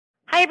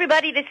Hi,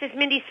 everybody. This is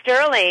Mindy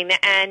Sterling,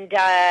 and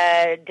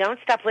don't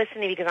stop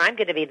listening because I'm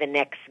going to be the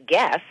next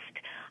guest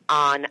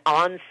on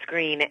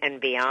Screen and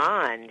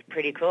Beyond.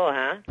 Pretty cool,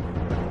 huh?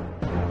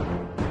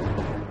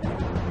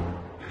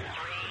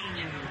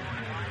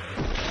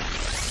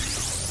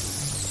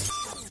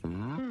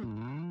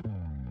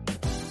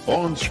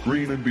 On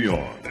Screen and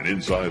Beyond, an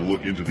inside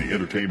look into the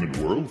entertainment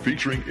world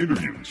featuring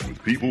interviews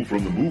with people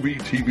from the movie,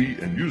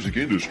 TV, and music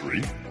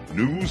industry,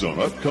 news on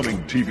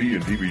upcoming TV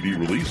and DVD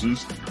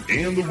releases,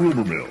 and the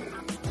rumor mill.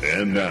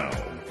 And now,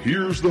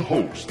 here's the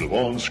host of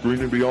On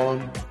Screen and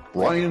Beyond,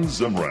 Brian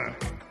Zemrak.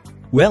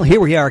 Well, here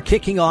we are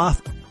kicking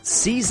off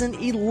Season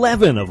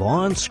 11 of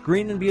On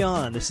Screen and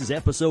Beyond. This is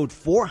episode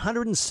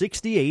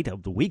 468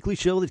 of the weekly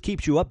show that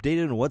keeps you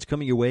updated on what's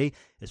coming your way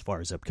as far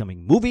as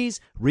upcoming movies,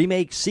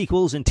 remakes,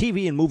 sequels, and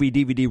TV and movie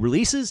DVD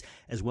releases,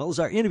 as well as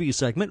our interview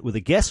segment with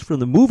a guest from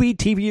the movie,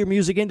 TV, or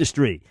music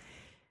industry.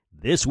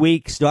 This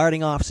week,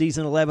 starting off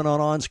Season 11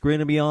 on Screen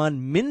and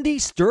Beyond, Mindy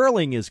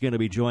Sterling is going to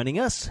be joining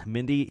us.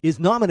 Mindy is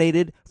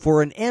nominated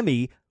for an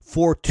Emmy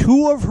for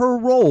 2 of her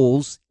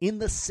roles in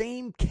the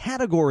same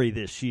category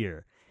this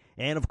year.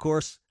 And, of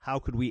course, how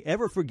could we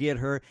ever forget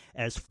her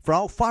as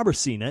Frau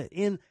Fabricina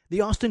in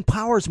the Austin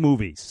Powers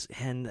movies?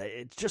 And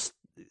it's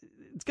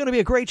going to be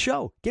a great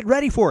show. Get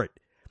ready for it.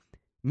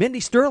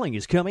 Mindy Sterling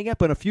is coming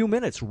up in a few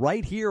minutes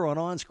right here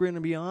on Screen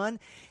and Beyond.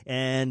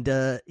 And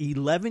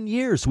 11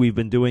 years we've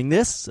been doing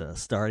this,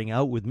 starting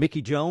out with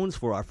Mickey Jones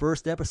for our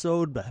first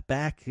episode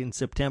back in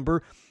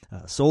September.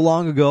 So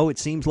long ago, it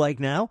seems like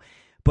now.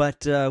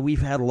 But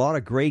we've had a lot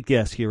of great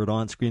guests here at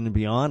On Screen and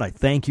Beyond. I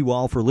thank you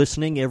all for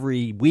listening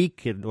every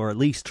week, or at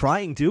least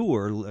trying to,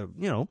 or,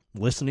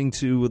 listening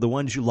to the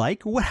ones you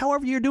like,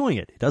 however you're doing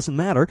it. It doesn't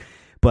matter,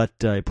 but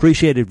I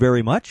appreciate it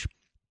very much.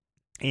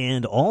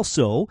 And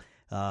also,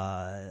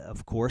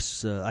 of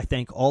course, I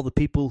thank all the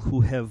people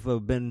who have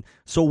been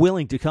so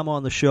willing to come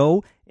on the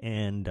show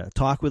and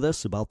talk with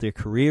us about their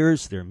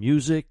careers, their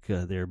music,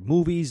 their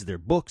movies, their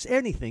books,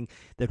 anything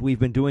that we've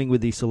been doing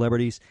with these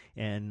celebrities.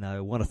 And I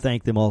want to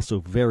thank them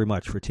also very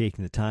much for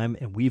taking the time.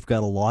 And we've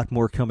got a lot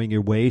more coming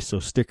your way, so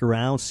stick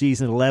around.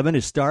 Season 11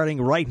 is starting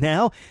right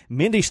now.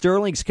 Mindy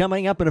Sterling's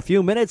coming up in a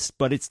few minutes,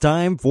 but it's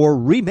time for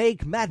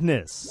Remake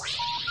Madness.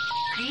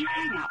 Please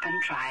hang up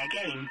and try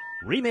again.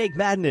 Remake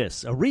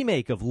Madness, a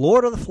remake of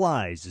Lord of the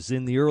Flies, is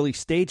in the early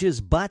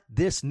stages, but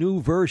this new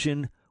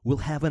version will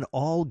have an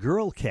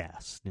all-girl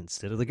cast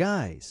instead of the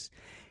guys.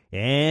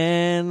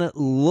 And it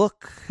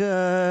looks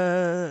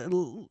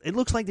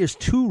like there's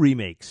 2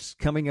 remakes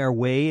coming our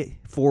way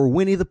for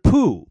Winnie the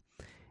Pooh.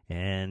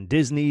 And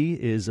Disney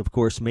is, of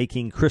course,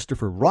 making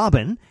Christopher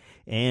Robin,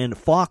 and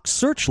Fox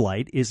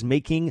Searchlight is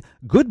making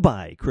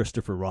Goodbye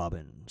Christopher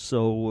Robin.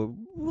 So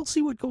we'll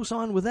see what goes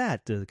on with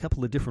that. A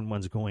couple of different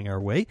ones going our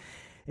way.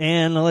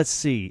 And let's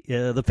see,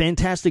 the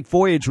Fantastic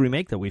Voyage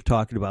remake that we've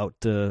talked about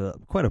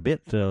quite a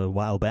bit a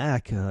while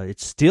back,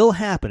 it's still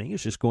happening.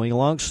 It's just going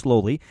along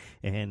slowly.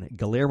 And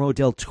Guillermo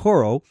del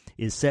Toro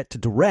is set to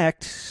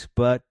direct,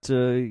 but,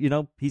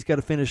 he's got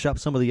to finish up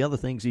some of the other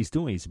things he's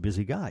doing. He's a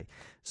busy guy.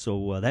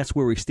 So that's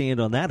where we stand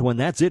on that one.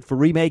 That's it for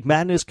Remake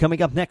Madness.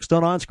 Coming up next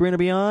on Screen and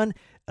Beyond,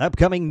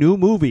 upcoming new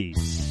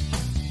movies.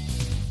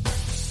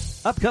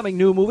 Upcoming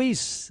new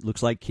movies,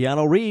 looks like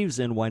Keanu Reeves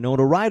and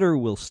Winona Ryder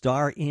will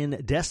star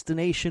in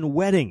Destination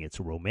Wedding. It's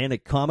a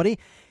romantic comedy,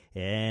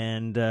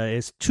 and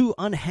it's 2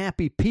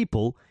 unhappy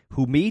people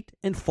who meet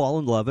and fall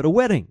in love at a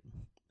wedding.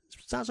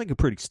 Sounds like a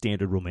pretty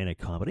standard romantic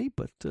comedy,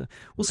 but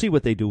we'll see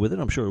what they do with it.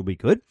 I'm sure it'll be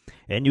good.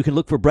 And you can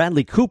look for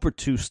Bradley Cooper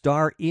to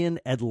star in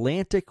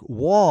Atlantic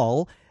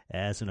Wall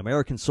as an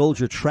American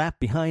soldier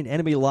trapped behind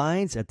enemy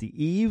lines at the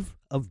eve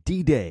of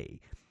D-Day.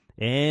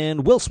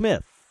 And Will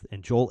Smith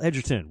and Joel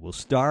Edgerton will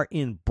star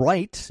in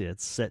Bright.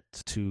 It's set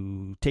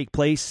to take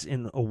place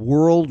in a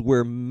world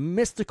where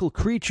mystical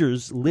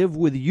creatures live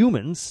with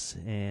humans,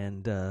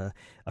 and a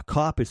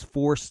cop is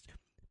forced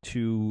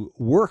to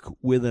work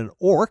with an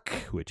orc,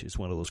 which is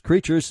one of those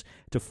creatures,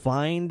 to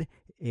find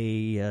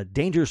a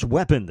dangerous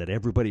weapon that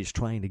everybody's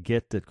trying to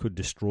get that could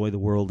destroy the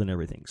world and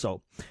everything.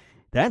 So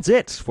that's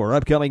it for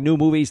upcoming new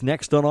movies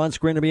next on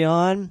Screen and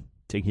Beyond.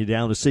 Taking you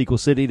down to Sequel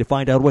City to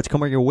find out what's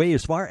coming your way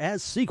as far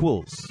as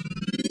sequels.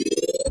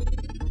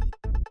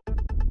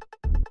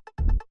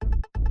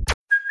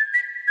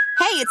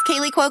 Hey, it's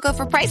Kaylee Cuoco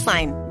for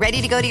Priceline.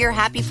 Ready to go to your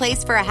happy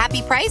place for a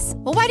happy price?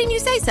 Well, why didn't you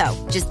say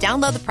so? Just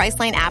download the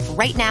Priceline app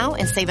right now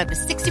and save up to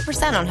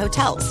 60% on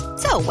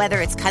hotels. So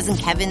whether it's Cousin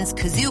Kevin's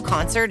Kazoo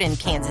Concert in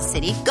Kansas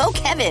City, go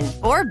Kevin,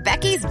 or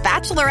Becky's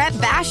Bachelorette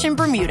Bash in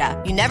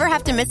Bermuda, you never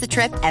have to miss a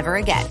trip ever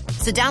again.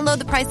 So download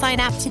the Priceline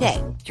app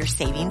today. Your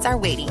savings are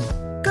waiting.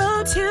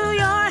 Go to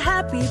your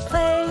happy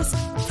place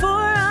for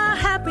a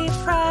happy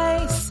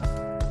price.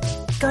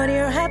 Go to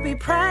your happy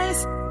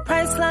price,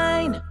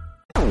 Priceline.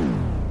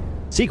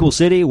 Sequel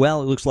City,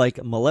 well, it looks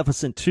like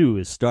Maleficent 2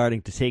 is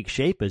starting to take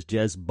shape as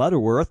Jez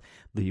Butterworth,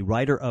 the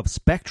writer of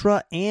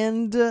Spectra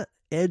and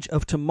Edge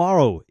of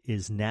Tomorrow,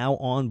 is now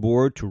on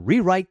board to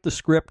rewrite the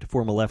script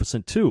for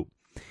Maleficent 2.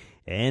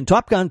 And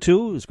Top Gun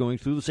 2 is going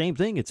through the same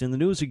thing. It's in the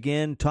news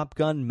again. Top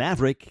Gun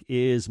Maverick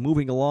is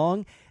moving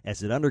along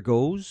as it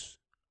undergoes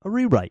a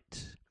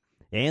rewrite.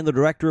 And the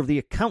director of The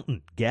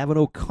Accountant, Gavin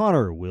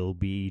O'Connor, will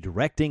be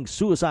directing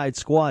Suicide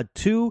Squad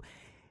 2.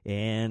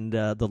 And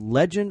The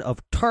Legend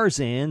of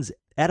Tarzan's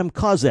Adam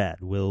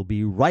Kozad will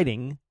be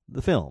writing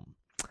the film.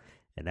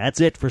 And that's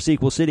it for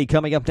Sequel City.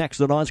 Coming up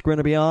next on Screen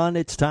and Beyond,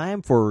 it's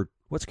time for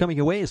what's coming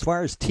your way as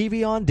far as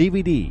TV on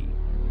DVD.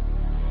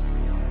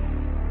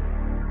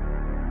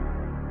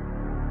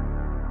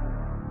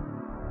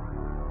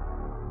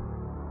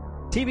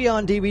 TV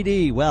on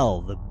DVD,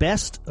 well, the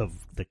best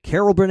of the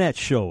Carol Burnett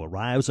Show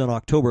arrives on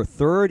October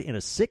 3rd in a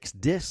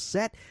 6-disc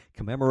set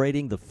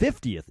commemorating the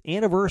 50th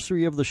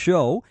anniversary of the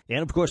show. And,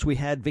 of course, we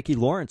had Vicki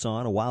Lawrence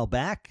on a while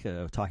back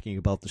talking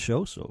about the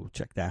show, so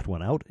check that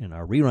one out in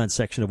our rerun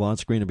section of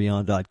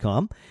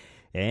OnScreenandBeyond.com.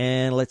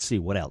 And let's see,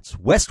 what else?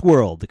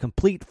 Westworld, the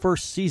complete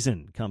first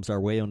season, comes our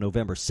way on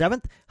November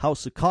 7th.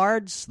 House of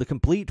Cards, the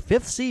complete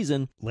 5th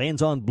season,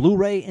 lands on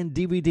Blu-ray and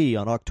DVD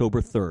on October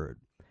 3rd.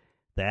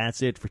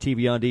 That's it for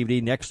TV on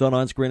DVD. Next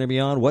on Screen and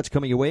Beyond, what's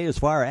coming your way as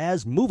far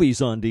as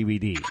movies on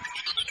DVD?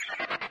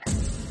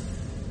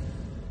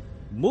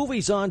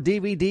 Movies on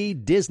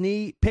DVD,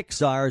 Disney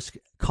Pixar's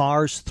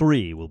Cars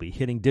 3 will be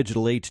hitting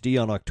digital HD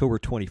on October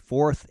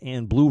 24th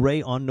and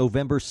Blu-ray on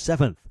November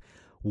 7th.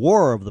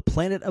 War of the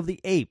Planet of the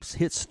Apes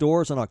hits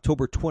stores on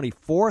October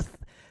 24th,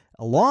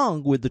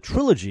 along with the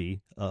trilogy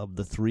of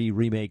the 3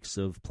 remakes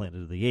of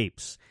Planet of the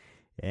Apes.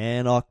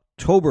 And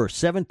October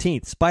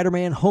 17th,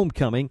 Spider-Man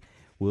Homecoming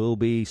will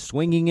be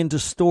swinging into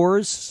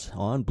stores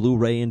on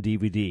Blu-ray and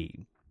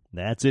DVD.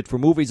 That's it for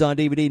movies on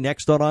DVD.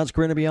 Next on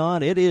Screen and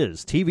Beyond, it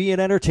is TV and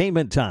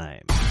entertainment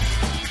time.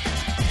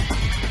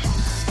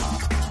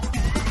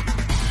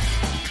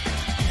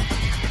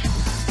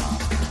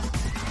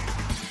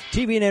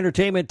 TV and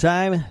entertainment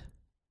time.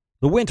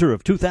 The winter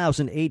of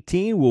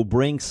 2018 will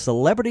bring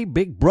Celebrity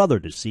Big Brother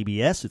to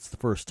CBS. It's the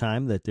first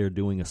time that they're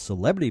doing a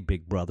Celebrity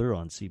Big Brother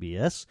on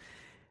CBS.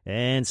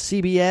 And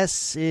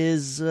CBS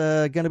is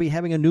going to be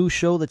having a new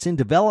show that's in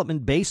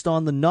development based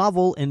on the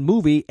novel and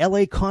movie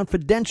L.A.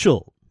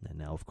 Confidential. And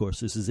now, of course,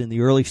 this is in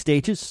the early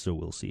stages, so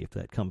we'll see if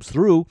that comes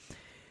through.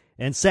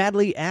 And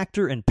sadly,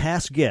 actor and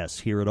past guest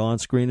here at On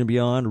Screen and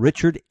Beyond,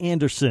 Richard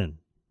Anderson,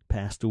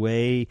 passed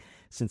away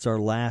since our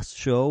last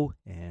show,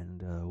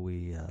 and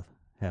we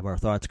have our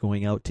thoughts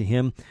going out to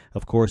him.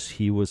 Of course,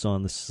 he was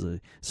on this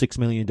 $6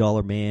 Million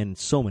Man,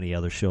 so many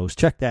other shows.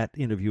 Check that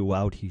interview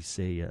out. He's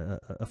a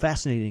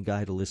fascinating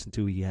guy to listen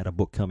to. He had a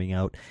book coming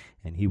out,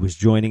 and he was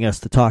joining us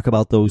to talk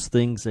about those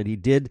things that he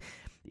did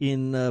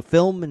in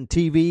film and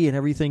TV and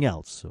everything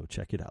else. So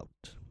check it out.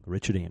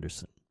 Richard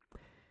Anderson.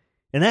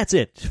 And that's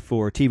it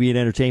for TV and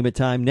entertainment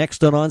time.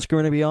 Next on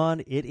Screen and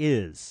Beyond, it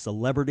is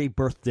Celebrity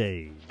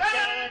Birthdays.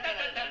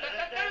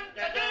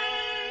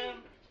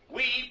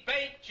 We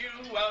baked you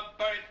a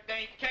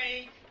birthday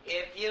cake.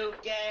 If you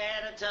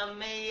get a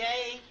tummy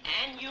ache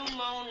and you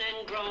moan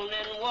and groan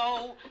and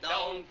woe,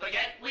 don't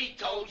forget we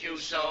told you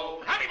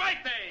so. Happy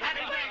birthday!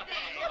 Happy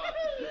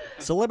birthday!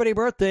 Celebrity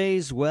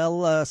birthdays,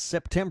 well,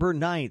 September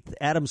 9th,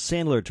 Adam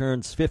Sandler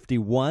turns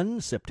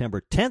 51.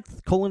 September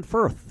 10th, Colin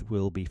Firth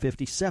will be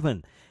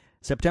 57.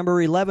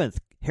 September 11th,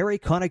 Harry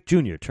Connick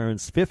Jr.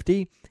 turns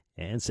 50.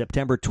 And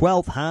September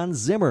 12th, Hans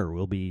Zimmer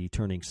will be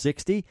turning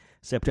 60.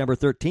 September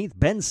 13th,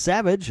 Ben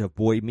Savage of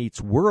Boy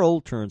Meets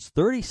World turns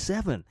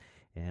 37.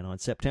 And on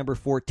September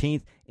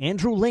 14th,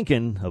 Andrew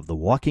Lincoln of The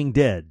Walking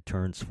Dead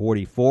turns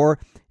 44.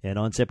 And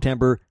on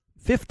September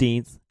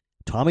 15th,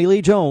 Tommy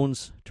Lee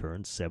Jones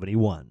turns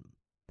 71.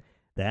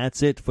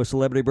 That's it for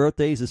celebrity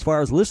birthdays. As far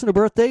as listener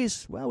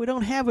birthdays, well, we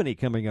don't have any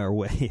coming our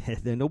way.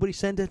 Nobody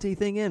sent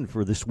anything in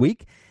for this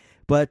week.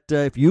 But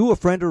if you, a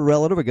friend, or a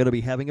relative are going to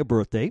be having a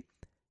birthday,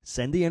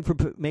 send the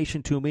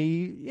information to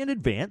me in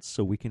advance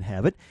so we can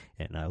have it,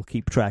 and I'll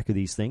keep track of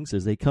these things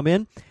as they come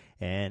in.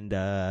 And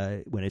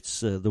when it's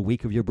the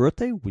week of your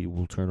birthday, we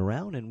will turn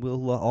around and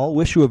we'll all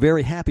wish you a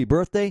very happy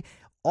birthday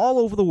all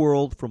over the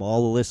world from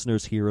all the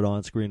listeners here at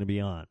On Screen and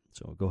Beyond.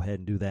 So go ahead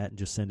and do that and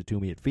just send it to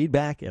me at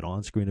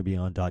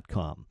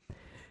feedback@onscreenandbeyond.com.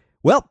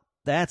 Well,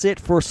 that's it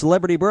for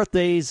celebrity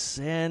birthdays.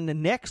 And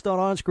next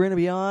on Screen and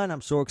Beyond,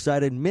 I'm so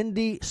excited,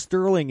 Mindy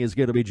Sterling is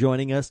going to be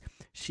joining us.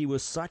 She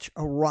was such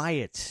a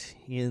riot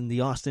in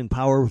the Austin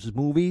Powers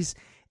movies.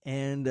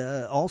 And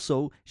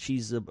also,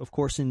 she's, of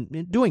course,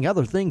 in doing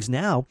other things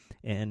now.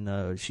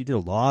 And she did a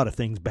lot of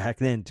things back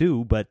then,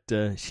 too. But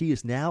she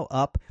is now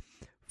up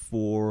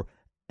for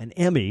an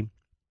Emmy.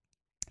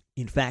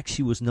 In fact,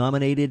 she was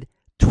nominated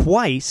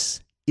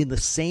twice in the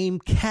same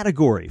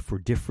category for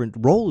different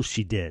roles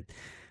she did.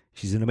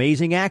 She's an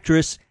amazing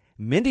actress.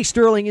 Mindy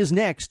Sterling is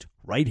next,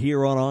 right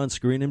here on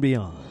Screen and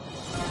Beyond.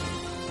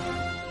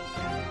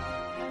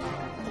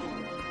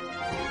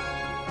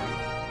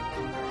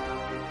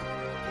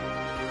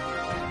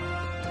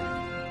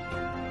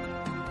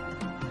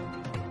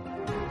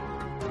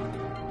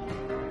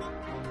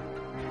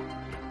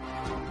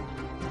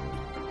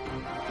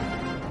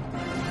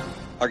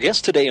 Our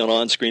guest today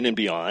on Screen and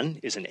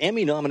Beyond is an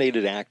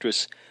Emmy-nominated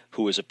actress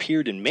who has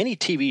appeared in many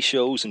TV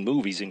shows and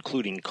movies,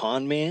 including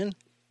Con Man,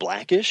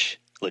 Blackish,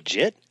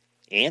 Legit,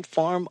 Ant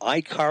Farm,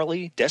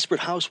 iCarly, Desperate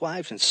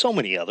Housewives, and so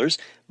many others.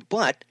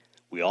 But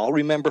we all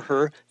remember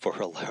her for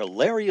her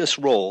hilarious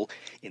role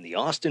in the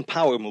Austin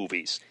Power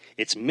movies.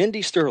 It's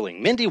Mindy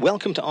Sterling. Mindy,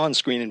 welcome to On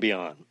Screen and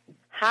Beyond.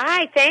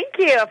 Hi, thank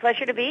you. A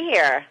pleasure to be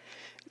here.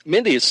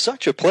 Mindy, it's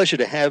such a pleasure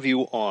to have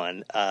you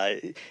on.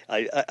 I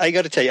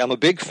got to tell you, I'm a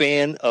big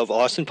fan of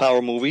Austin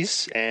Power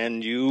movies,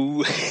 and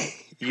you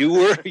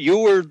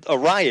were a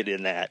riot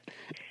in that.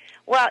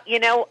 Well,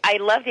 I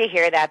love to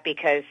hear that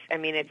because,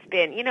 it's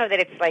been, that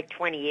it's like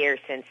 20 years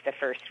since the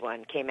first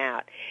one came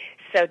out.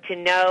 So to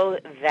know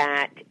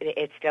that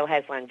it still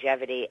has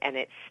longevity and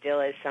it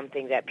still is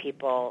something that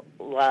people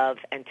love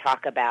and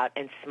talk about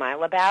and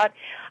smile about,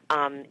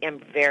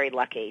 I'm very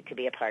lucky to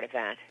be a part of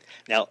that.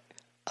 Now,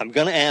 I'm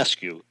going to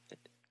ask you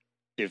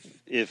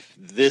if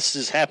this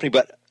is happening,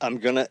 but I'm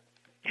going to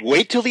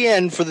wait till the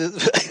end for the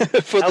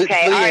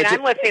okay, all right, answer.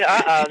 I'm listening.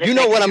 Uh-oh. You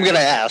know what I'm going to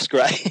ask,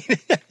 right?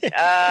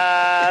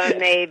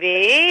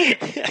 Maybe.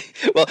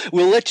 Well,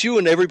 we'll let you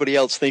and everybody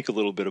else think a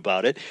little bit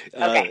about it.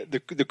 Okay.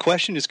 The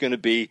question is going to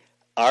be,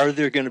 are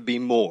there going to be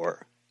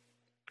more?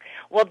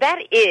 Well,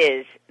 that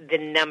is the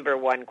number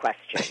one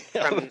question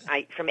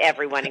from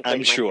everyone, including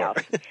I'm sure.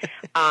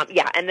 myself.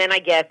 Yeah, and then I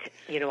get,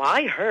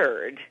 I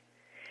heard,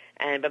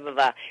 and blah, blah,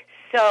 blah.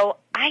 So,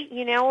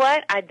 you know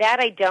what? That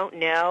I don't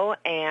know,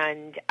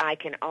 and I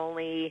can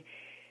only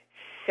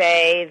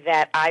say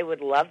that I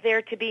would love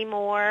there to be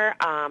more.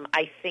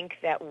 I think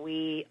that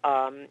we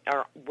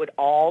would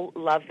all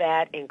love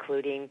that,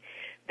 including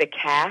the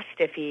cast,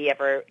 if he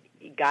ever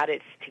got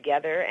it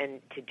together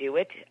and to do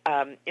it.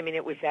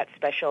 It was that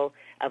special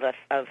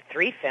of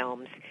 3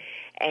 films,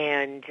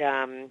 and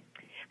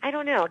I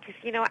don't know. Just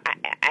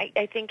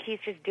I think he's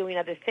just doing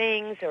other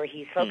things, or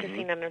he's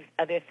focusing on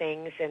other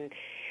things, and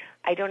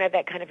I don't have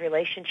that kind of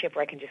relationship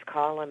where I can just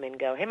call him and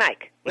go, "Hey,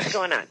 Mike, what's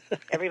going on?"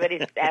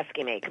 Everybody's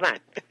asking me. Come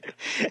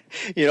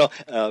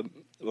on.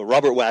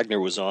 Robert Wagner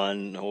was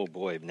on, oh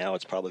boy, now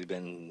it's probably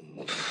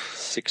been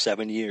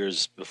 6-7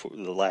 years before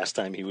the last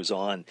time he was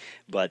on.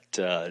 But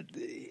I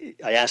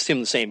asked him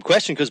the same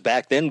question because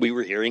back then we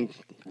were hearing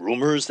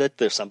rumors that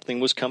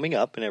something was coming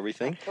up and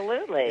everything.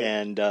 Absolutely.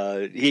 And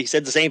he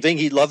said the same thing.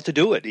 He'd love to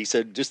do it. He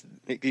said,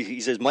 he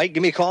says, "Mike,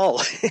 give me a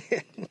call."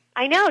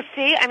 I know.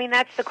 See,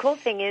 that's the cool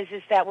thing is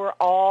that we're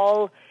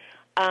all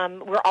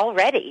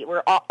ready.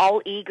 We're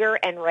all eager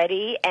and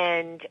ready,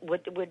 and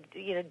would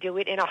do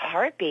it in a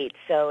heartbeat.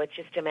 So it's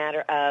just a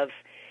matter of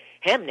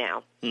him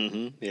now.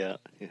 Mm-hmm. Yeah.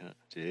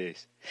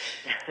 Jeez.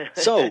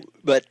 So,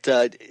 but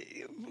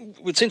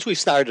since we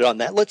started on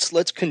that,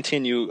 let's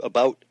continue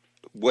about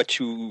what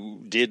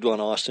you did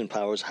on Austin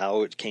Powers,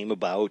 how it came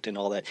about, and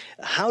all that.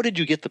 How did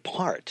you get the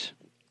part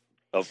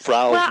of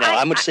Frau? Well,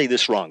 I'm going to say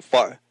this wrong.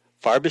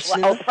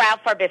 Farbissina? Well, Frau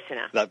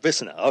Farbissina.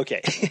 Farbissina,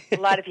 okay. a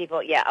lot of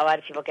people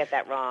get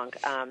that wrong.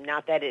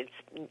 Not that it's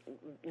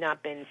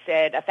not been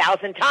said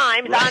 1,000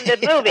 times on the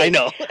movie. I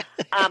know.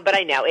 But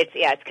I know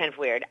it's kind of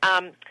weird.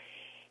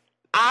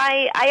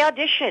 I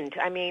auditioned.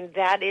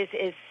 That is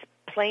as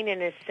plain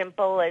and as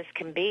simple as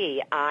can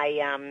be.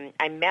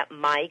 I met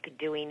Mike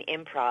doing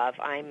improv.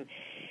 I'm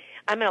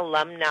an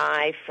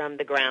alumni from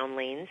the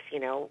Groundlings,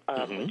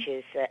 which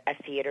is a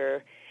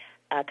theater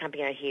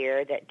company out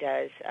here that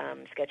does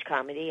sketch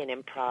comedy and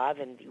improv,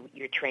 and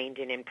you're trained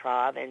in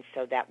improv, and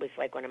so that was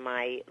like one of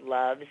my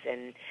loves,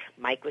 and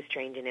Mike was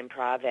trained in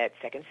improv at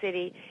Second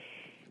City.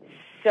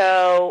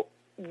 So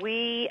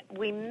we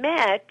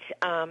met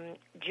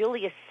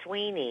Julia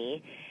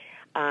Sweeney,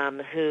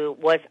 who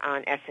was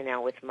on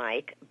SNL with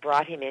Mike,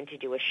 brought him in to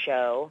do a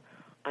show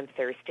on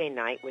Thursday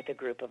night with a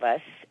group of us,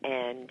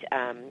 and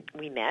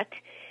we met.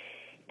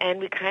 And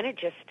we kind of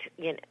just,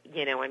 I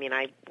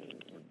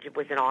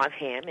was in awe of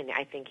him, and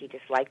I think he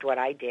just liked what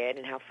I did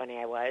and how funny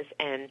I was.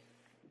 And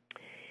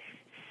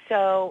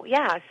so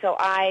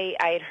I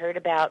had heard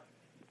about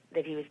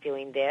that he was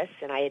doing this,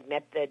 and I had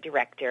met the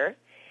director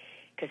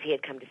because he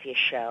had come to see a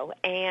show.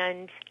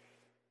 And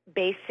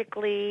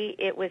basically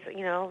it was,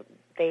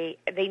 they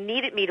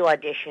needed me to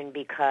audition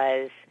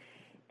because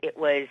it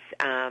was,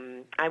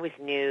 I was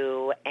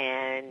new,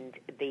 and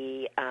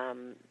the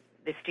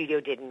studio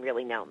didn't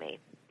really know me.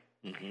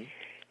 Mm-hmm.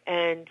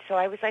 And so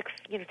I was like,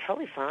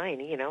 totally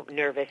fine,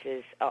 nervous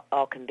as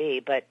all can be,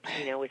 but,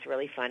 it was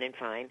really fun and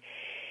fine.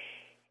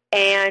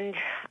 And,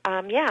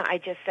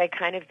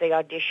 the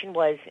audition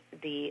was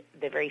the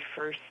very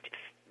first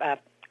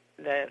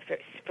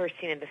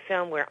scene of the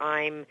film where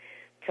I'm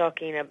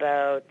talking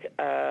about,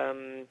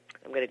 I'm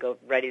going to go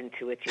right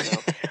into it,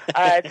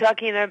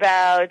 talking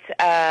about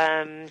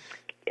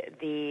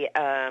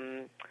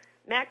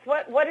Max,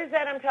 what is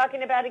that I'm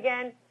talking about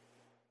again?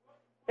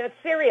 The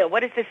cereal.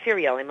 What is the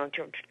cereal? I'm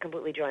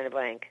completely drawing a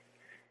blank.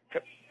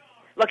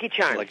 Lucky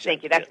Charms.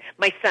 Thank you. That's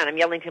my son. I'm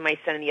yelling to my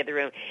son in the other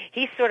room.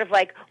 He's sort of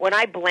like, when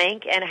I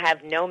blank and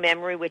have no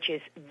memory, which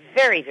is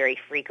very, very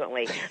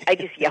frequently, I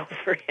just yell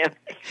for him,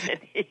 and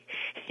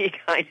he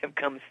kind of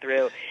comes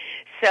through.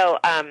 So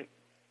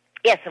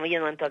Yes, and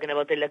I'm talking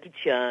about the Lucky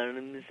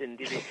Charms and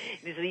these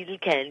little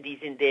candies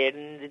in there,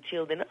 and the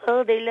children,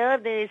 oh, they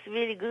love them. It's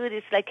really good.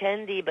 It's like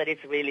candy, but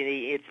it's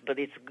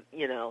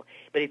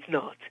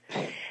not.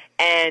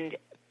 And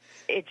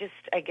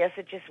I guess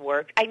it just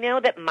worked. I know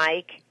that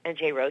Mike and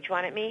Jay Roach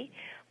wanted me,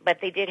 but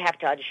they did have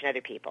to audition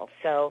other people.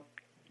 So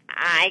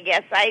I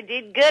guess I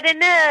did good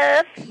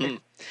enough.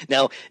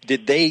 Now,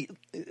 did they?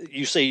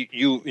 You say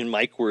you and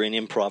Mike were in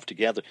improv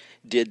together.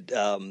 Did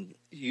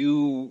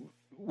you?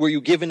 Were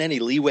you given any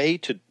leeway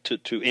to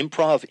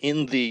improv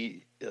in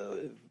the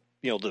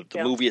the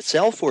movie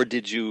itself, or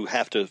did you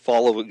have to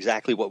follow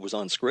exactly what was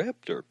on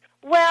script? Or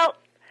well,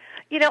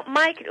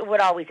 Mike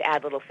would always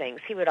add little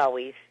things. He would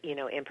always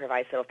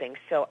improvise little things.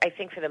 So I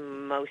think for the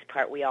most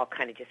part, we all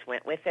kind of just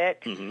went with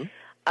it. Mm-hmm.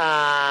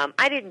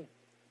 I didn't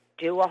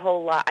do a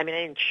whole lot. I mean,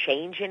 I didn't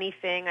change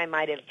anything. I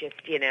might have just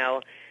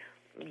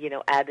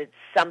added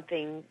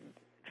something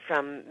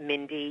from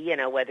Mindy,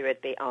 whether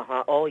it be,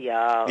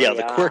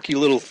 the quirky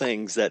little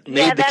things that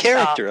made the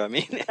character. All. I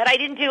mean, but I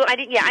didn't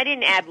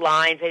add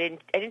lines. I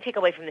didn't take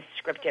away from the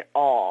script at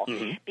all,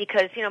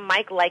 because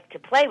Mike liked to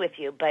play with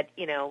you, but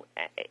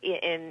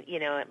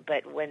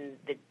but when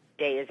the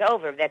day is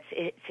over,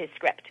 it's his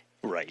script.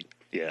 Right.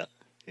 Yeah.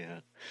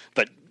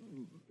 But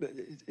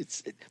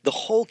it's the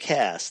whole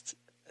cast.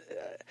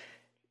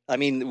 I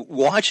mean,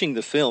 watching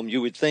the film,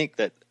 you would think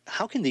that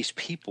how can these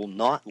people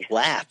not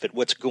laugh at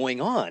what's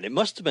going on? It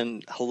must have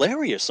been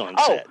hilarious on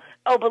set.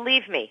 Oh,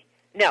 believe me.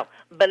 No,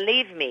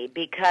 believe me,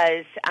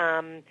 because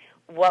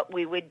what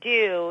we would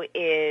do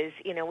is,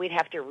 we'd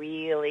have to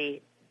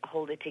really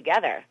hold it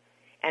together.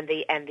 And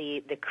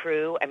the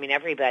crew, I mean,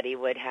 everybody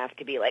would have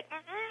to be like,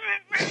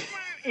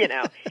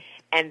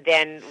 and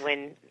then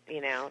when,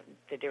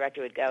 the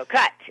director would go,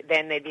 cut,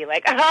 then they'd be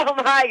like, oh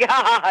my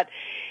God.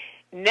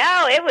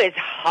 No, it was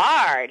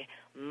hard.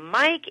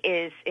 Mike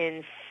is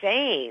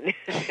insane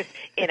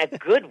in a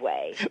good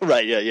way.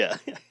 Right, yeah.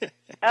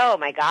 Oh,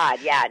 my God,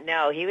 yeah.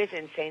 No, he was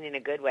insane in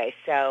a good way.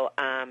 So,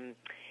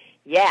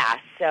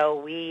 so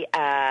we,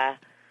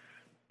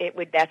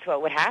 that's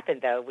what would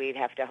happen, though. We'd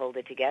have to hold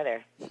it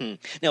together.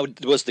 Now,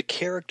 was the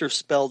character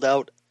spelled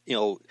out,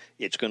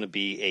 it's going to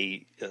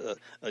be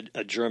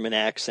a German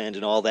accent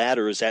and all that,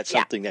 or is that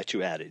something that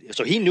you added?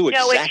 So he knew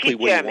exactly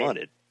what he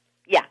wanted.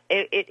 Yeah,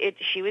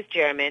 she was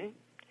German.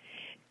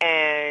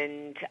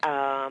 And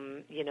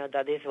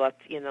that is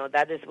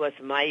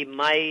what my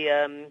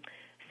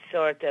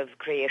sort of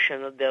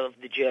creation of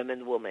the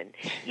German woman,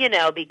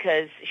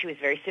 because she was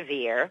very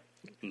severe,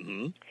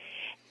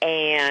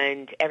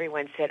 and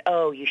everyone said,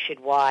 "Oh, you should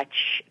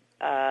watch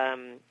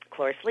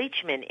Cloris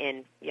Leachman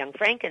in Young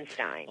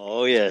Frankenstein."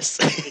 Oh yes,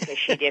 because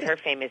she did her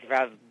famous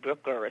Rav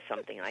Brooker or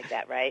something like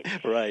that, right?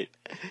 Right.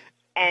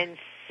 And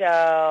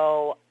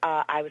so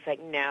I was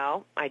like,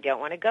 "No, I don't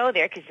want to go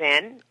there, because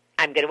then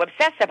I'm going to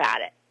obsess about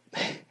it."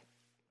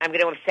 I'm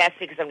going to obsess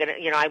because I'm going to,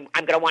 I'm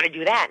going to want to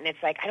do that. And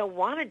it's like, I don't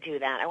want to do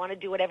that. I want to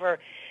do whatever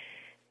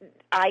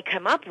I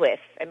come up with.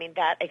 I mean,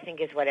 that I think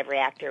is what every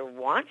actor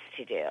wants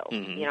to do.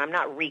 I'm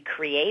not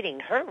recreating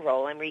her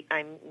role. I'm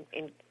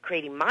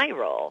creating my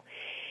role.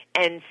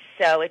 And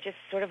so it just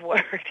sort of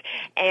worked.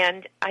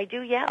 And I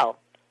do yell.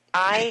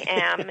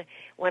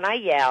 When I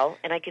yell,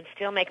 and I can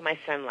still make my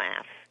son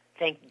laugh.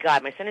 Thank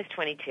God. My son is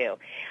 22.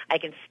 I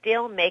can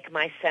still make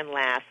my son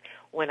laugh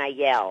when I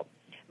yell.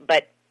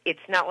 But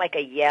it's not like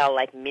a yell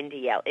like Mindy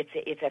yell.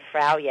 It's a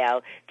Frau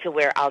yell, to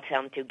where I'll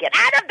tell him to get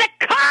out of the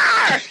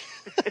car,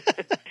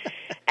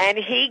 and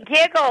he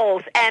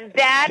giggles, and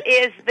that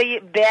is the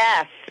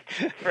best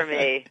for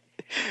me.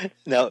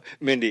 Now,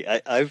 Mindy,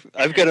 I've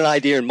got an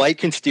idea, and Mike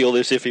can steal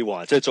this if he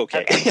wants. It's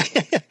okay.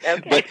 Okay.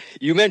 But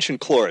you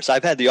mentioned Cloris.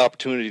 I've had the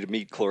opportunity to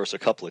meet Cloris a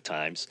couple of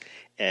times,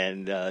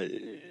 and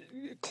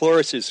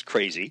Cloris is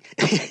crazy,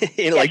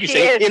 like you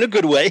say, in a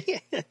good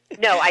way.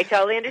 No, I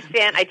totally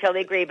understand. I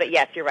totally agree. But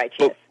yes, you're right.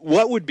 But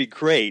what would be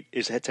great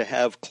is to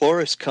have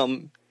Cloris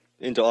come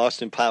into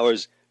Austin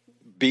Powers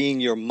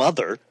being your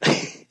mother.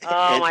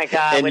 Oh my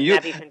God! Wouldn't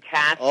that be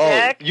fantastic?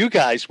 Oh, you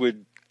guys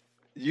would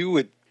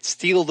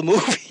steal the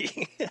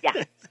movie.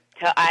 Yeah.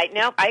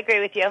 I agree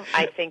with you.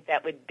 I think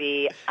that would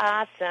be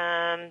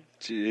awesome.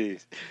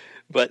 Jeez.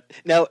 But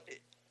now,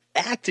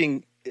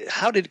 acting,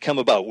 how did it come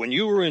about? When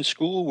you were in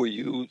school, were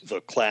you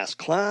the class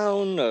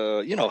clown?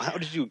 How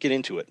did you get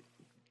into it?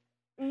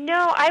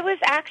 No, I was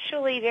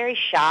actually very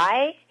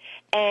shy,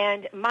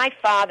 and my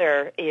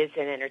father is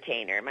an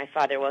entertainer. My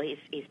father, well,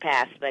 he's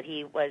passed, but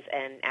he was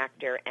an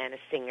actor and a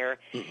singer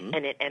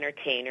and an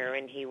entertainer,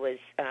 and he was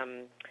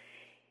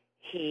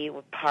he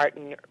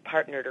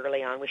partnered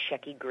early on with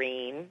Shecky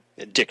Green.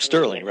 Dick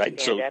Sterling, right? Dick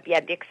Sterling.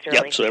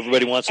 Yep, so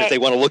everybody if they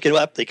want to look it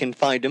up, they can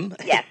find him.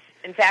 Yes.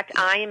 In fact,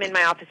 I am in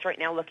my office right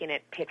now looking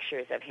at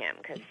pictures of him,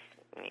 because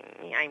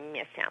I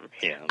miss him.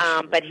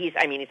 Yeah. But he's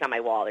on my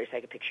wall. There's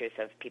like pictures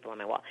of people on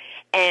my wall.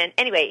 And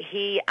anyway,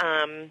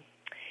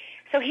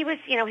 so he was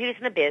in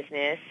the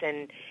business,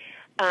 and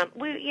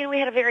we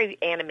had a very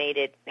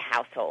animated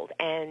household.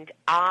 And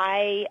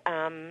I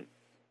love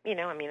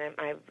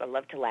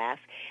to laugh,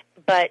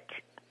 but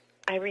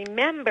I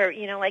remember,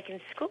 like in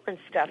school and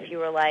stuff, you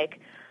were like,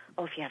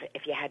 oh,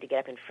 if you had to get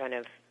up in front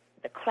of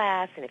the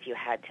class, and if you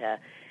had to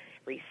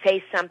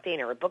say something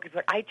or a book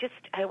report, I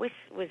always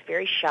was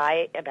very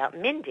shy about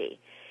Mindy.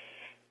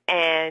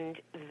 And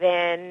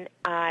then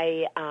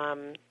I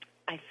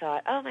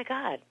thought, oh my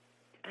God,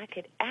 I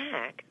could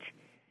act,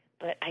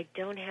 but I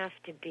don't have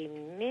to be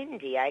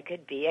Mindy. I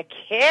could be a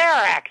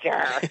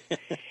character.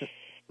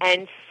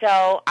 And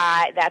so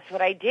that's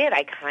what I did.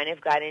 I kind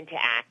of got into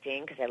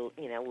acting because I,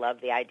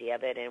 loved the idea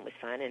of it, and it was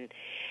fun.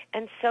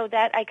 And so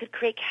that I could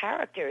create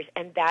characters,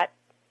 and that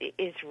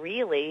is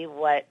really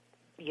what,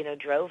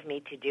 drove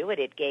me to do it.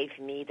 It gave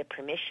me the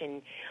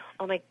permission,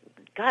 oh my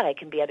God, I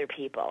can be other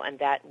people. And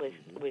that was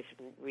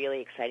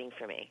really exciting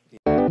for me.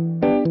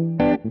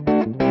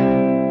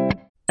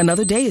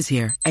 Another day is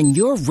here, and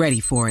you're ready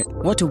for it.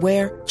 What to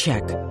wear?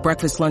 Check.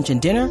 Breakfast, lunch, and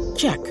dinner?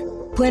 Check.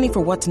 Planning for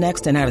what's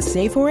next and how to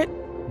save for it?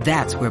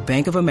 That's where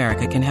Bank of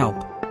America can help.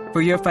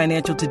 For your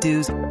financial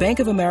to-dos, Bank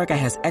of America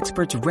has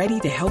experts ready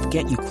to help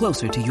get you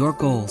closer to your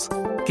goals.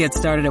 Get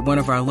started at one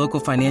of our local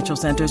financial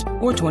centers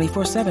or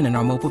 24/7 in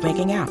our mobile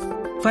banking app.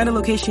 Find a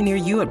location near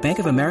you at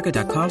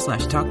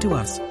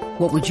bankofamerica.com/talktous.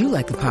 What would you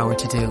like the power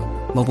to do?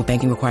 Mobile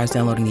banking requires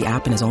downloading the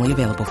app and is only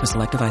available for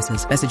select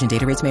devices. Message and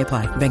data rates may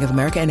apply. Bank of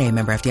America N.A.,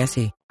 member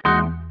FDIC.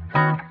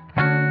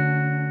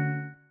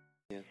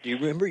 Do you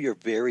remember your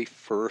very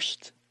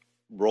first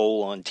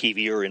role on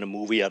TV or in a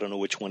movie? I don't know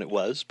which one it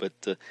was, but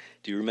do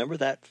you remember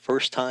that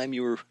first time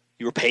you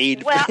were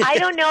paid? Well, I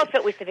don't know if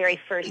it was the very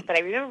first, but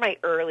I remember my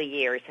early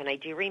years, and I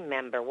do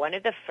remember one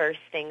of the first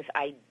things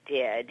I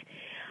did,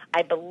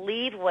 I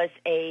believe, was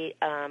it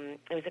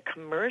was a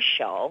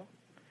commercial,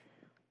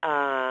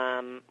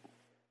 or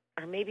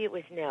maybe it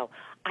was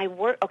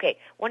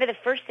one of the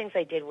first things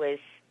I did was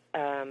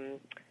a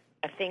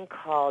thing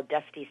called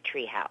Dusty's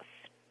Treehouse.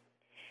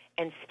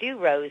 And Stu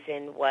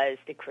Rosen was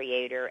the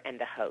creator and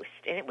the host.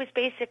 And it was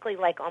basically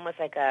almost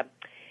like a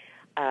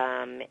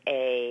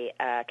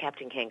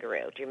Captain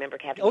Kangaroo. Do you remember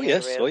Captain Kangaroo?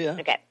 Oh, yes. Oh, yeah.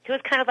 Okay. So it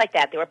was kind of like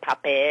that. There were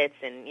puppets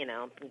and,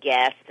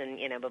 guests and,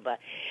 blah, blah.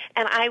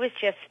 And I was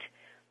just,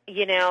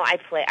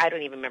 I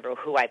don't even remember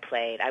who I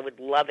played. I would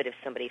love it if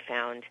somebody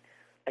found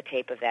a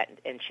tape of that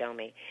and show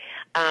me.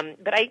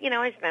 But I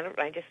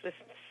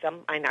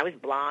was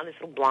blonde, this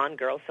little blonde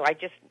girl, so I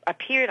just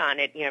appeared on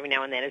it, every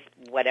now and then as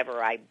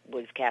whatever I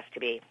was cast to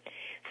be.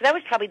 So that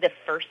was probably the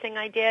first thing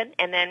I did.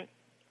 And then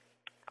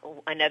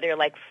another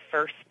I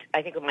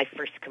think my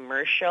first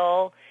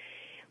commercial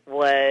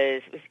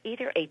was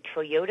either a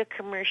Toyota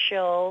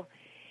commercial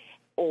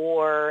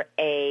or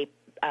the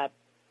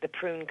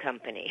prune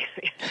company.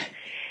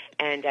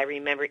 And I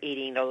remember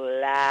eating a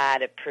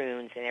lot of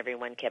prunes, and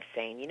everyone kept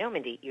saying,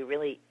 Mindy, you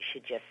really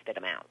should just spit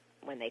them out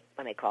when they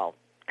call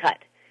cut.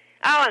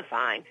 Oh, I'm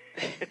fine.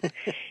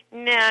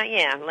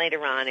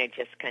 Later on it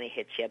just kind of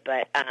hits you.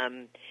 But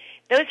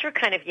those were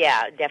kind of,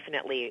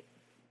 definitely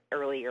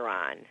earlier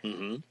on.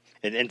 Mm-hmm.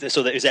 And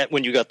so is that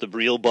when you got the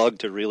real bug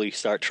to really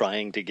start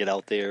trying to get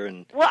out there?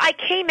 Well, I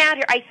came out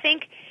here, I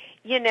think,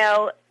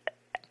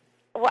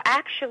 well,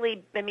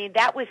 actually,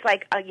 that was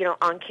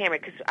on camera,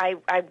 because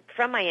I'm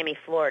from Miami,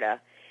 Florida,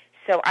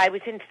 so I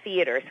was in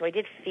theater. So I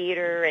did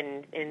theater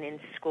and in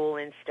school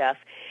and stuff.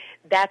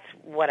 That's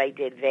what I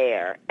did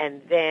there.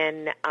 And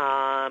then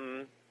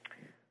I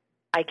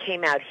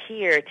came out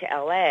here to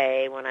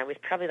L.A. when I was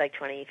probably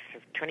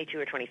 22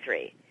 or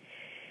 23,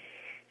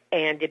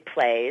 and did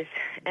plays.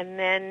 And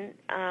then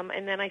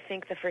I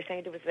think the first thing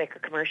I did was a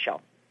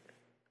commercial.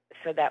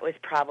 So that was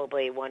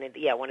probably one of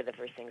the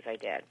first things I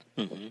did.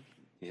 Mm-hmm.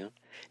 Yeah.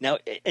 Now,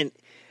 and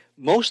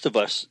most of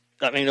us,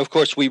 of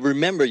course, we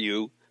remember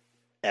you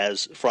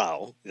as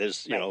Frau.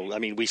 There's,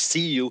 we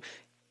see you,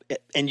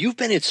 and you've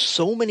been in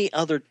so many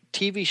other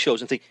TV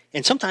shows and things,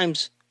 and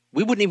sometimes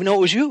we wouldn't even know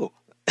it was you.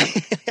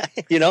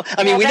 We know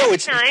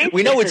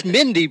it's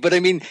Mindy, but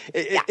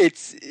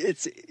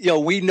it's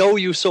we know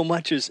you so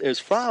much as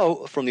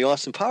Frau from the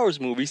Austin Powers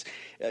movies.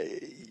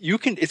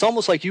 It's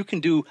almost like you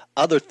can do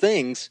other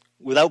things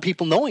without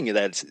people knowing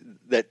that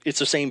it's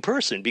the same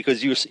person,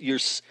 because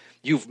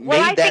you've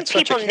made that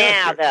such a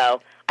character.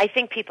 I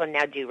think people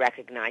now do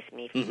recognize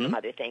me from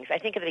other things. I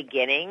think at the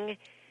beginning,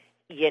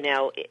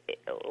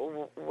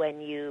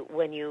 when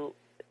you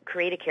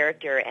create a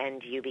character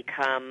and you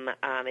become,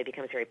 it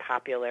becomes very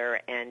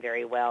popular and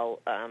very well,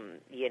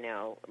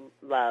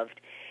 loved.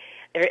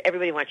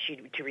 Everybody wants you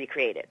to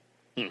recreate it.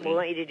 Mm-hmm. We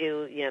want you to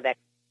do, that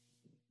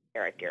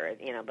character,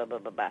 blah, blah,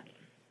 blah, blah.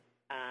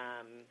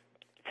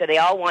 So they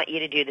all want you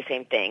to do the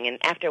same thing. And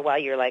after a while,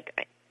 you're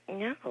like,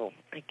 no,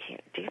 I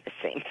can't do the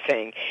same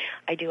thing.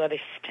 I do other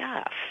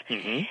stuff.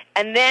 Mm-hmm.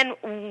 And then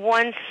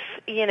once,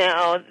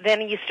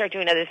 then you start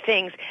doing other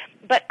things.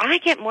 But I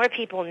get more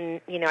people,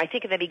 I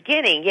think in the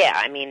beginning,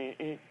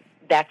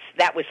 that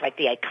was like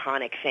the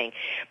iconic thing.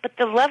 But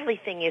the lovely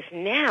thing is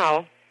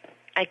now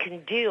I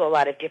can do a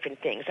lot of different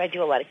things. I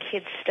do a lot of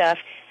kids stuff.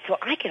 So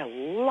I get a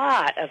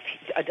lot of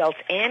adults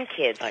and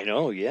kids. I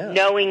know, yeah.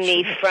 Knowing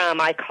me from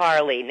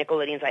iCarly,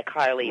 Nickelodeon's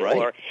iCarly, right,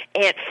 or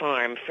Ant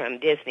Farm from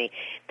Disney.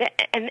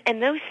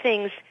 And those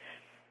things,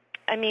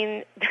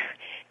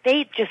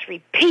 they just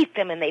repeat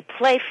them and they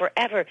play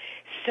forever.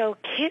 So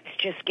kids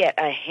just get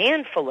a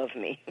handful of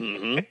me.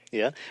 Mm-hmm.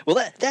 Yeah.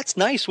 Well, that's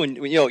nice when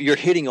you're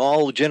hitting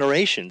all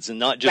generations and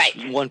not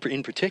just one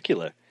in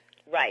particular.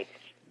 Right.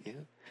 Yeah.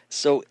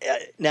 So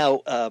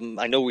now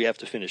I know we have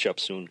to finish up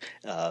soon,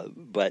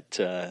 but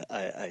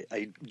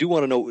I do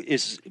want to know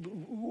is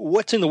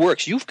what's in the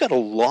works. You've got a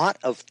lot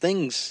of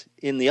things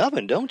in the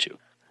oven, don't you?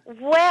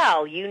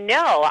 Well,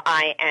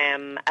 I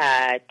am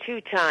a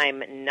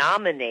 2-time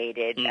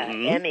nominated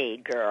Emmy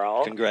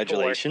girl.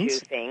 Congratulations.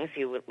 For 2 things,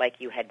 like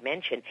you had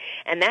mentioned.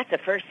 And that's a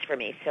first for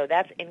me, so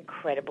that's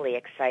incredibly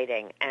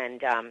exciting.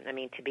 And,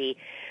 to be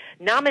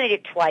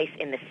nominated twice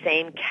in the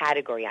same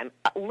category, I'm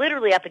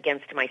literally up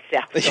against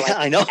myself. So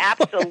I know.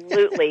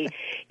 Absolutely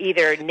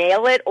either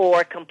nail it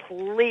or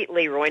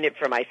completely ruin it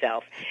for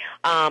myself.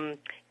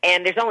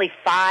 And there's only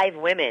 5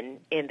 women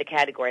in the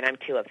category, and I'm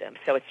 2 of them.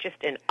 So it's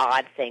just an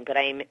odd thing, but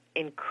I'm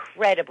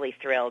incredibly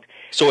thrilled.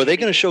 So are they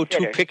going to show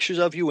 2 pictures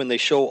of you when they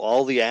show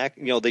all the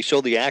they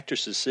show the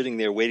actresses sitting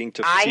there waiting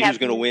to see who's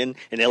going to win,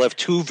 and they'll have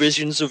 2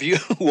 visions of you,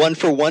 one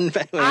for one,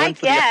 one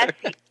for the other?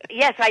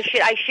 Yes, I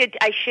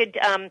should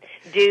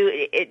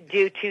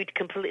do 2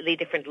 completely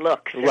different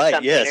looks.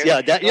 Right. Yes.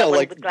 Yeah. That. One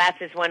like with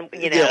glasses, one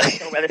with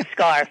a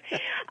scarf.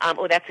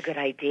 That's a good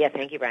idea.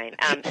 Thank you, Brian.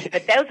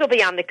 But those will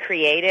be on the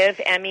creative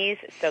Emmys,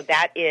 so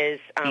that is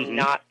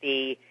not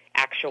the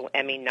actual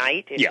Emmy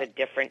night. It's a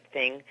different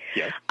thing.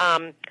 Yeah.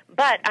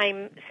 But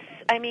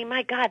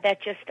my God,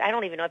 I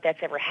don't even know if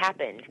that's ever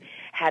happened,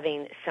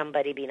 having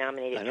somebody be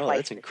nominated twice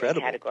that's in the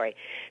incredible. same category.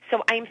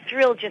 So I'm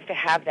thrilled just to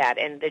have that,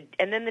 and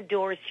then the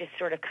doors just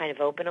sort of kind of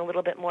open a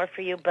little bit more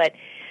for you. But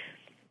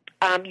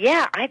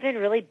I've been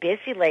really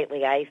busy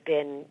lately. I've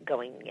been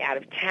going out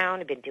of town.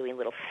 I've been doing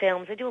little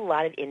films. I do a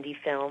lot of indie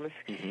films,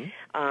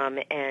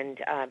 and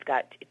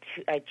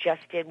I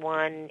just did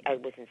one. I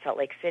was in Salt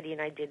Lake City,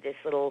 and I did this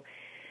little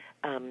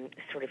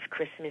sort of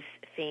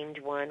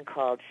Christmas-themed one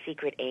called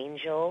Secret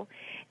Angel,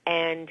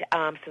 and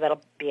so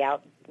that'll be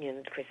out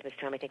Christmas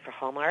time, I think, for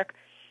Hallmark.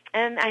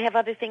 And I have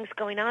other things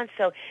going on,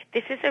 so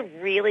this is a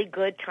really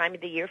good time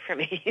of the year for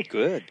me.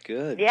 Good.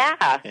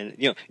 Yeah.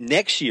 And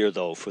next year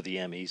though, for the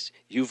Emmys,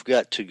 you've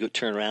got to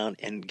turn around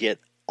and get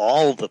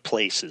all the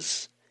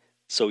places.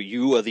 So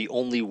you are the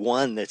only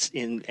one that's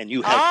in, and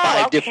you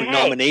have 5 different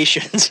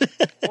nominations.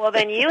 Well,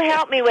 then you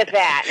help me with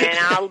that, and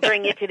I'll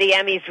bring you to the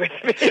Emmys with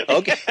me.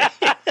 Okay.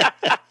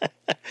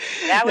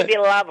 That would be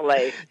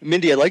lovely.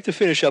 Mindy, I'd like to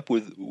finish up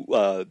with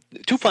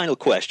 2 final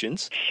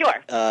questions.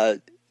 Sure.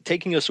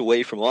 Taking us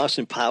away from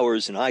Austin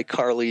Powers and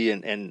iCarly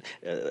and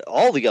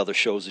all the other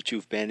shows that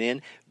you've been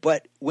in.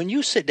 But when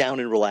you sit down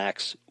and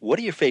relax, what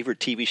are your favorite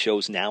TV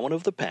shows now and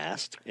of the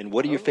past? And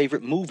what are your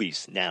favorite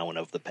movies now and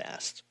of the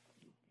past?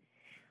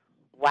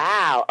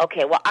 Wow.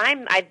 Okay. Well,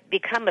 I've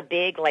become a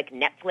big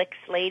Netflix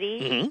lady.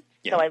 Mm-hmm.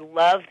 Yeah. So I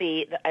love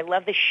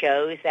the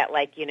shows that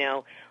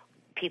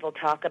people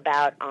talk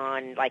about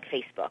on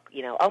Facebook.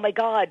 Oh my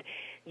God,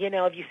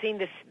 have you seen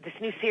this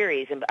new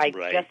series? And I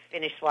just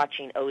finished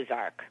watching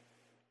Ozark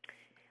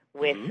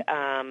with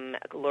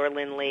Laura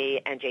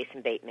Linney and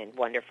Jason Bateman.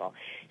 Wonderful.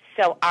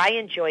 So I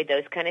enjoy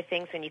those kind of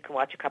things when you can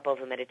watch a couple of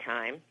them at a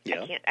time.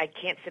 Yeah. I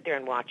can't sit there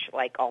and watch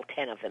all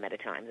 10 of them at a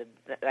time.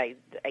 I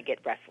get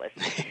restless.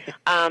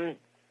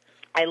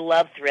 I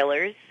love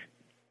thrillers.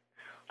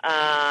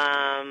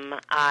 I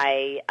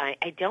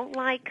don't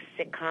like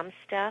sitcom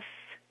stuff,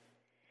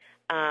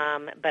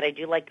 but I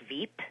do like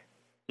Veep.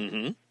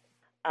 Mm-hmm.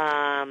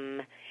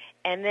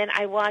 And then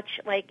I watch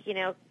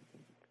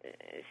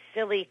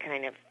silly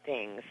kind of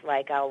things.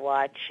 Like I'll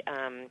watch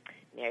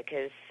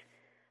America's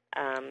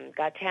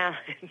Got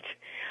Talent.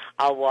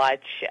 I'll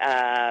watch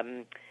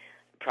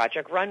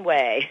Project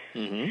Runway.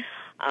 Mm-hmm.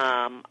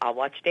 I'll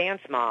watch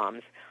Dance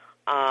Moms.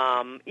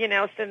 So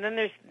then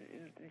there's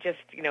just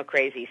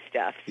crazy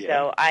stuff. Yeah.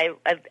 So I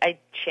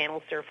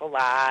channel surf a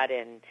lot,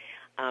 and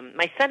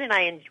my son and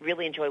I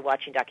really enjoy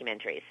watching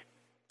documentaries.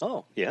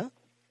 Oh yeah,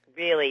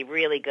 really,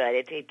 really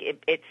good.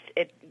 It's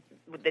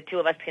the 2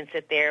 of us can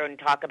sit there and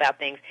talk about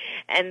things,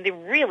 and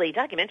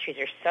documentaries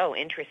are so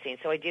interesting.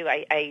 So I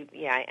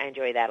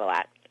enjoy that a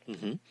lot.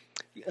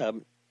 Mm-hmm.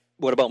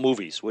 What about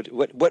movies?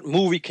 What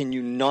movie can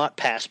you not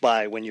pass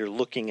by when you're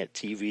looking at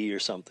TV or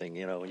something?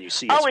 When you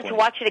see. Oh, and to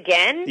watch it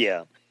again?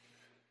 Yeah.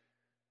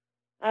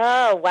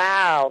 Oh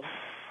wow.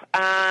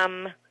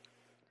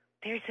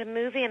 There's a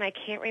movie, and I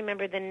can't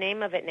remember the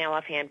name of it now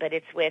offhand, but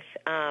it's with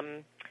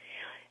Meryl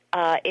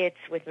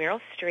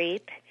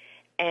Streep,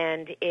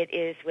 and it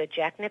is with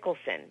Jack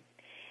Nicholson,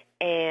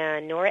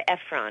 and Nora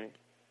Ephron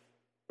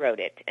wrote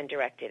it and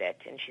directed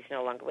it, and she's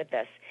no longer with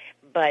us.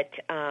 But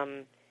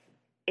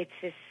it's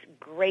this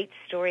great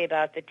story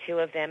about the 2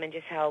 of them and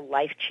just how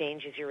life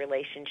changes your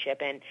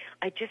relationship, and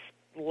I just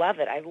love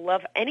it. I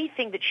love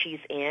anything that she's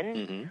in.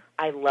 Mm-hmm.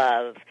 I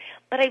love,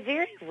 but I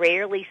very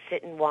rarely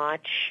sit and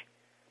watch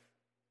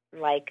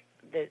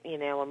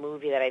a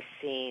movie that I've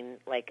seen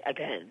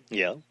again.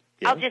 Yeah.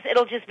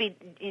 It'll just be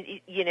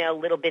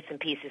little bits and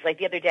pieces. Like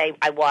the other day,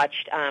 I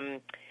watched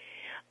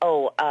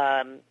oh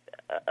God,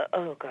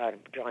 I'm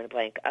drawing a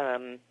blank.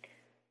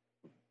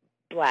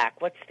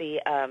 Black. What's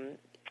the?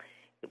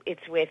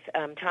 It's with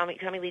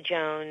Tommy Lee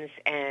Jones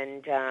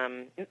and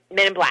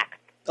Men in Black.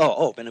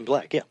 Oh, Men in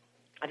Black, yeah.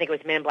 I think it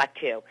was Men in Black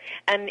 2.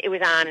 And it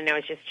was on, and I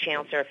was just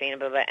channel surfing,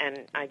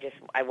 and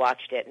I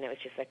watched it, and it was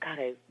just like, God,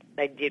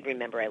 I did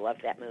remember I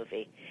loved that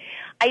movie.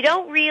 I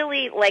don't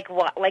really, like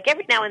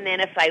every now and then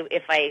if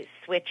I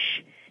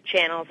switch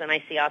channels and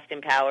I see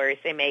Austin Powers,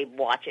 I may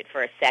watch it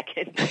for a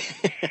second.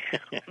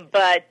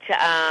 But,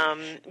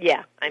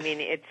 yeah, I mean,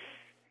 it's,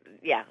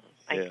 yeah.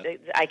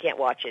 I can't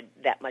watch it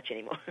that much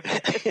anymore.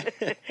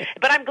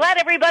 But I'm glad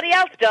everybody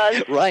else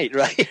does. Right.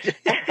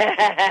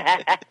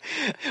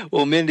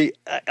 Well, Mindy,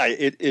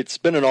 it's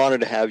been an honor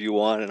to have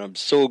you on, and I'm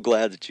so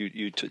glad that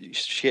you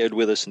shared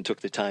with us and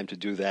took the time to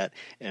do that.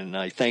 And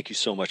I thank you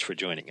so much for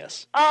joining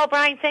us. Oh,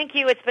 Brian, thank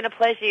you. It's been a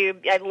pleasure.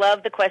 I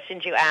love the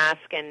questions you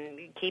ask, and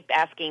keep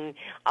asking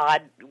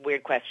odd,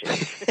 weird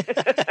questions.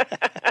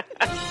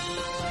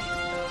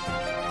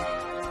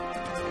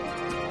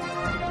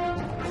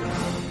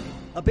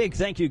 A big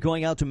thank you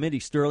going out to Mindy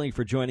Sterling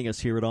for joining us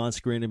here at On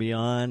Screen and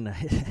Beyond.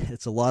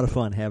 It's a lot of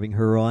fun having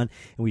her on,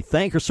 and we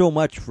thank her so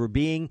much for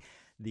being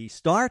the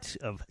start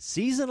of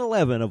Season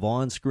 11 of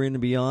On Screen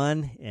and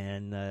Beyond,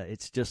 and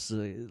it's just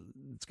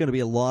it's going to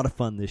be a lot of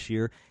fun this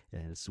year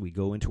as we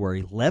go into our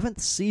 11th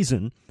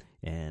season,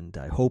 and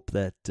I hope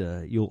that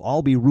you'll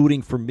all be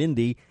rooting for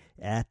Mindy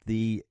at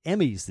the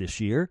Emmys this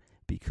year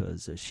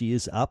because she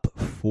is up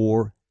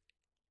for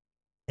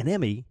an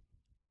Emmy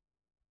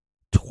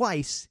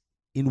twice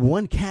in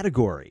one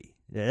category.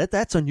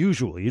 That's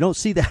unusual. You don't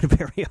see that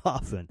very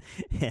often.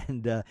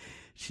 And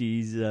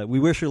we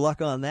wish her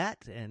luck on that.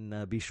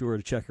 And be sure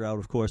to check her out,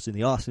 of course, in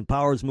the Austin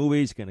Powers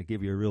movies. Going to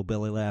give you a real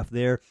belly laugh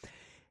there.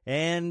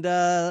 And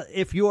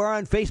if you are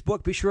on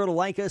Facebook, be sure to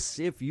like us.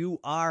 If you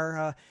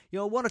are,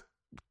 want to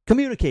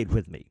communicate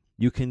with me,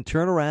 you can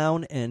turn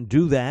around and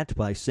do that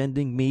by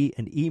sending me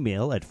an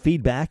email at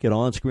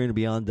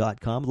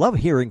feedback@onscreenandbeyond.com. Love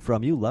hearing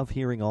from you. Love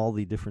hearing all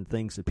the different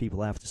things that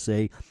people have to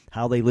say,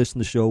 how they listen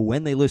to the show,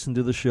 when they listen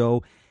to the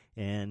show.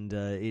 And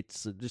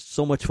it's just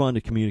so much fun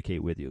to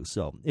communicate with you.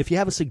 So if you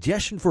have a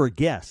suggestion for a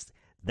guest,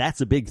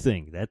 that's a big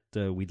thing. That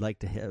we'd like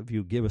to have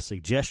you give us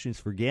suggestions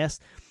for guests.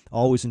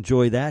 Always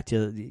enjoy that.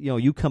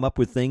 You come up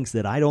with things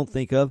that I don't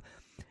think of.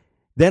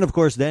 Then, of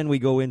course, we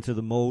go into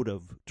the mode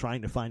of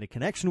trying to find a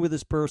connection with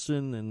this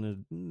person,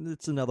 and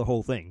it's another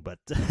whole thing. But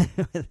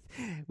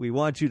we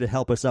want you to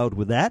help us out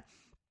with that.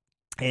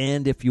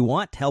 And if you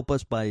want, help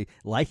us by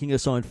liking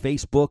us on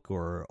Facebook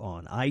or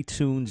on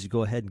iTunes.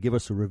 Go ahead and give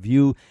us a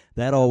review.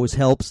 That always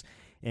helps.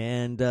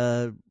 And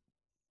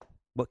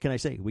what can I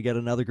say? We got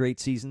another great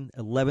season.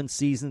 11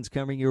 seasons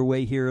coming your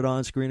way here at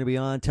On Screen and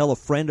Beyond. Tell a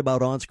friend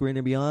about On Screen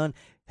and Beyond.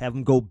 Have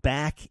them go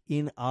back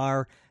in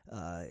our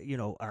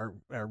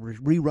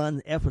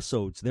rerun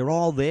episodes. They're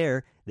all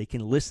there. They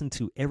can listen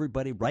to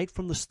everybody right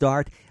from the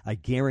start. I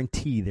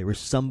guarantee there is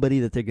somebody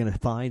that they're going to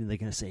find, and they're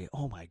going to say,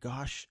 "Oh my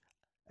gosh,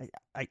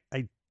 I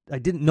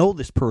didn't know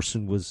this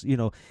person was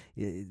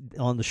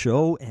on the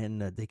show,"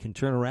 and they can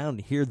turn around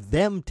and hear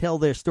them tell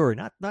their story.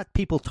 Not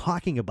people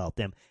talking about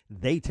them.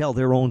 They tell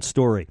their own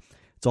story.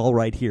 It's all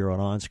right here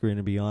on Screen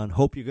and Beyond.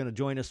 Hope you're going to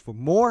join us for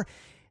more.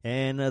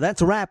 And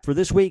that's a wrap for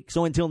this week.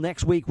 So until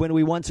next week, when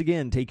we once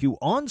again take you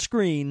on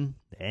screen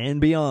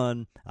and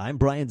beyond, I'm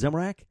Brian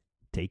Zemrak.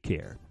 Take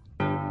care.